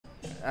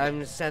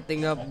I'm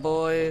setting up,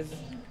 boys.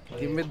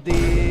 Give me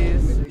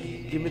this.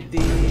 Give me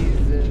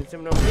this.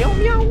 Meow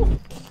meow.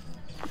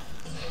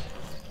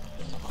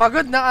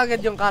 Pagod na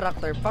agad yung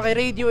character.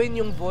 Paki-radioin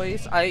yung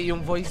voice. Ay,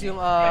 yung voice yung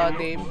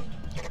name.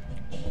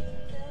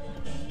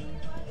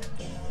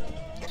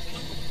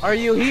 Are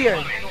you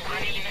here?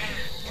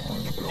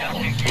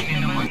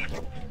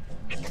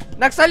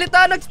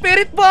 Nagsalita,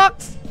 nag-spirit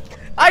box!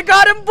 I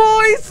got him,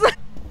 boys!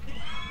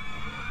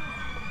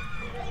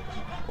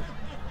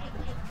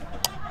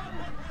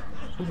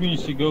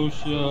 Sumisigaw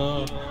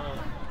siya.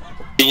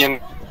 Hindi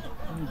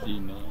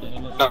na.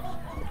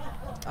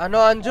 Ano,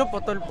 Anjo?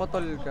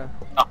 Potol-potol ka.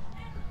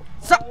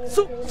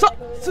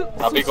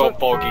 Sabi ko,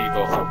 pogi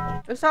ko.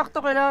 Eh, sakto,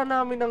 kailangan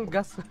namin ng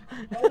gas.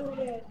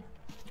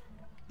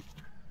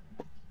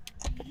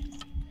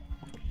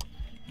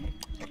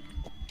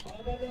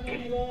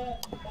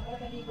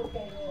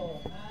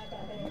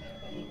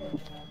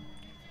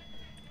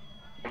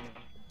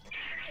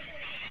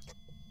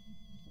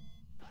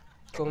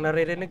 Kung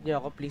naririnig niyo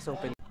ako, please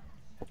open.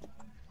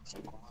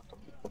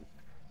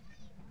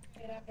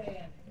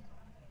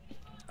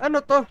 Ano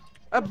to?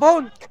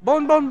 Bone!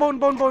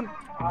 Bone.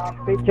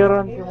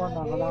 Picturean si mo na,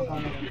 wala ka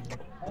na.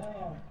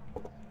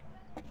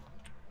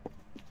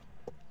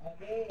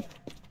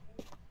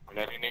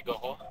 Narinig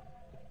ako.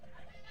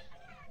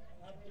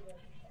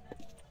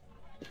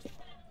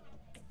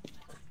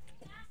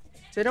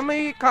 Sino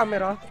may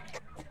camera?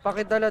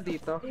 Pakidala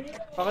dito.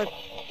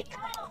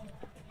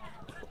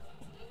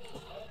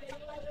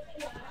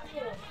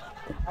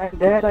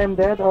 I'm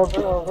dead,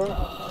 over.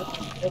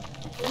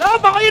 No,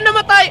 baka yun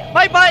namatay!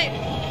 Bye!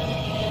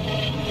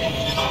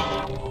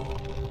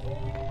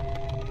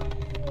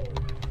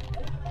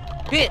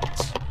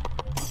 Bitch!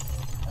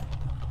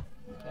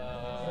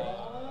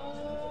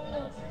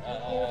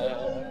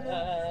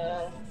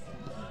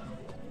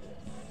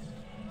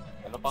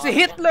 Si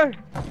Hitler!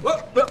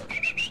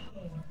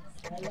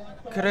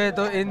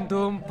 Credo in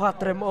Dum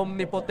Patrem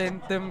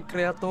Omnipotentem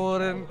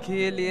Creatorem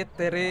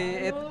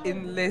Cilitere et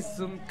in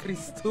Lesum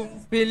Christum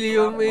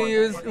Filium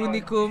eius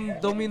unicum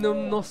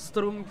Dominum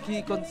nostrum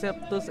qui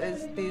conceptus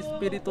est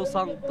Spiritus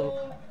Sancto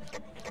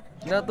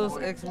natus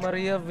ex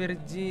Maria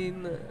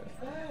Virgin.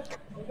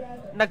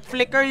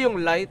 Nag-flicker yung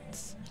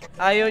lights.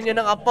 Ayaw niya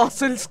ng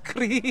Apostles'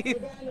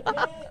 Creed.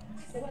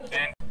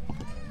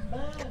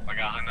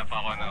 Maghahanap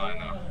ako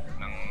ng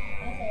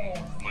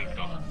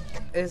multo.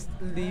 Est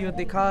Leo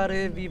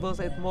Decare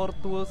vivos et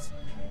mortuos.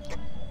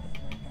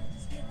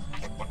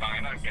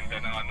 Putangin na, ganda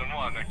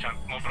ng chant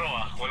mo bro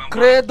Walang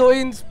Credo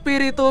in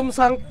Spiritum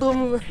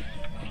Sanctum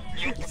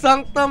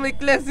Sanctam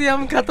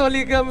Ecclesiam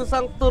Catholicam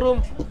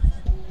Sanctorum.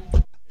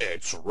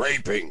 It's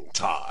raping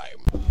time.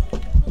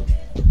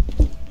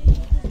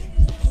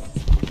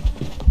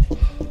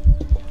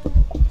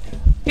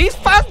 He's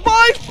fast,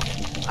 boys!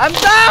 I'm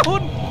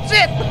down!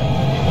 Shit!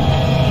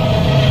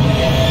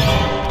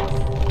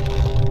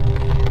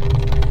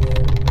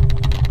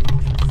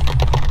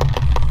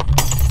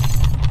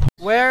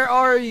 Where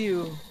are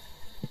you?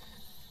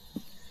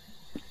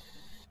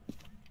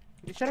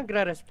 Hindi siya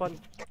nagre-respond.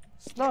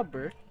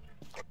 Snubber?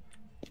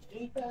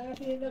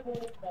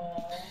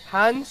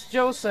 Hans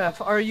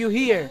Joseph, are you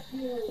here?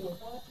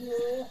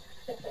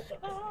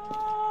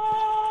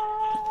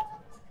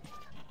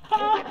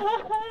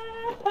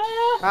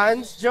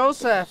 Hans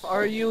Joseph,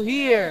 are you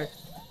here?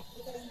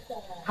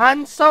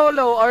 Han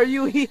Solo, are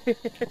you here?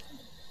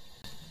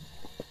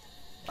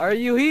 Are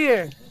you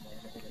here?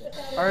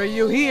 Are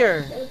you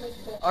here?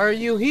 Are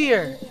you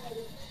here?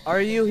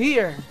 Are you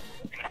here?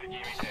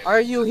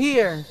 Are you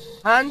here?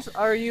 Hans,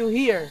 are you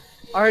here?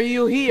 Are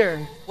you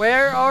here?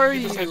 Where are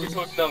you?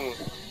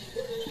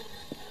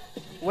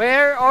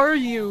 Where are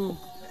you?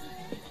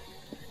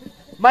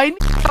 My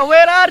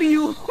where are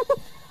you?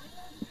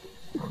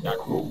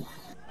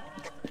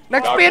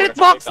 Nag-spirit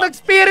box!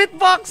 Nag-spirit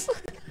box!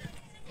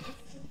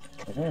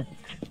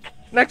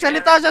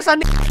 Nagsalita siya sa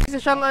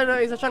isa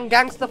siyang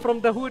gangsta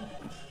from the hood.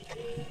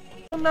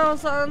 Ano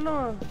sa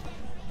ano?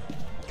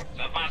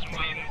 Sa pass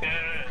mo hindi.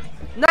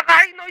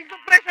 Naka-noise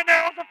suppression na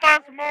ako sa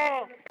pass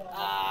mo!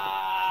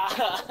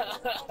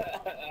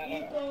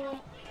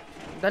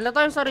 Dala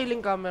tayong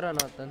sariling camera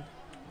natin.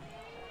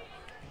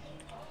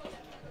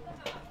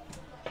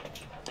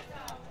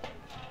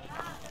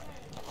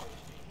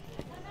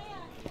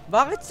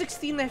 Bakit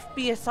 16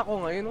 FPS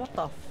ako ngayon? What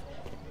the f...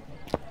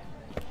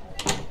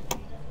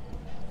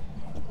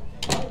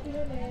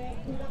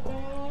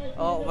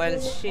 Oh, well,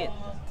 shit.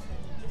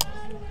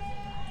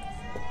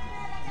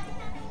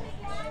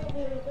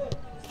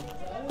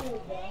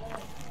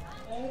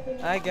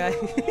 Hi, guys.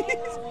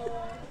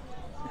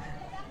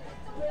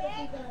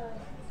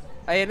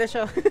 Ayan na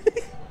siya.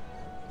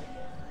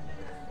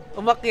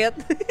 Umakyat.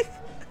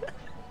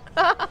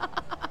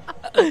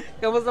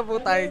 Kamusta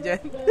po tayo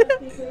dyan?